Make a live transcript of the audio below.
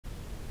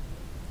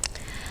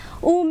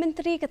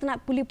Myntri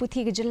Tnat Pule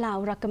Puthi ke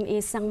Jelau rakam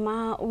sang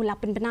ma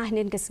ulapan Bniah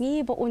nen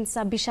kesngi bo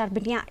unsa Bishar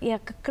Bniah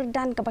ya ke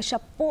Kyrdan ke basha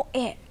poe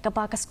ke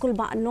ba ke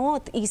Skulbah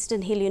North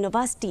Eastern Hill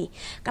University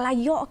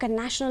kalayo ke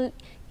National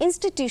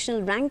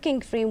Institutional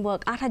Ranking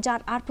Framework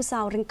 8,000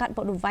 ringkat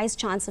bo Vice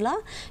Chancellor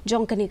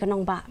Jong kani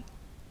kanong ba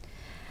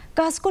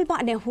ka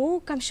Skulbah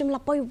Nehu kam shim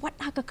lapoi wat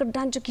ha ke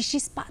Kyrdan jo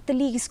kishis pa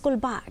teli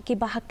Skulbah ki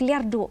ba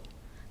clear do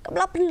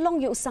kabla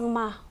penlong yu sang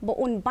ma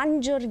boun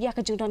banjir ya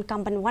ke jengdon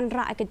kamban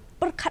wanra ke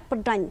berkat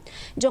perdan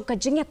jong ke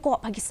jengya ko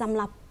bagi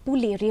samla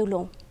Pule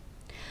riulong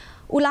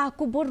ulah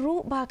kubur ru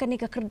ba kani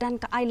ke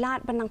Kyrdan ke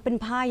ailat banang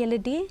penpha ya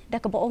ledi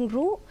da ke boong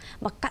ru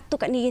bakat tu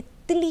kat ni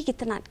tili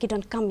kita nak kidon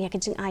kam ya ke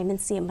jeng ai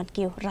mensi man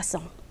kiu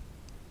rasong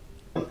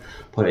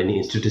for any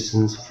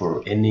institutions,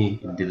 for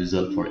any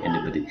individual, for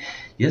anybody.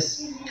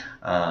 Yes,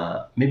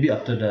 maybe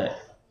after the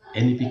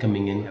NEP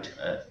coming in,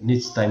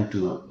 needs time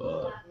to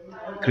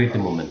create the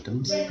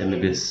momentum. There may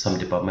be some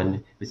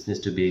department which needs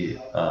to be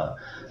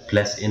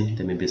placed in.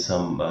 There may be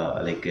some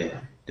like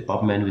a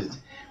department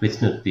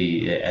which not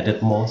be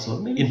added more.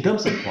 So in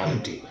terms of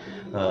quality,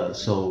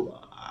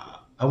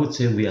 I would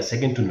say we are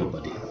second to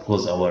nobody. Of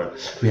course,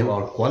 we have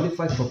our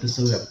qualified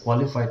professors, we have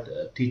qualified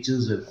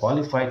teachers, we have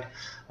qualified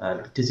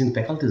teaching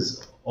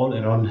faculties all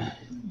around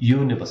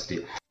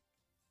university.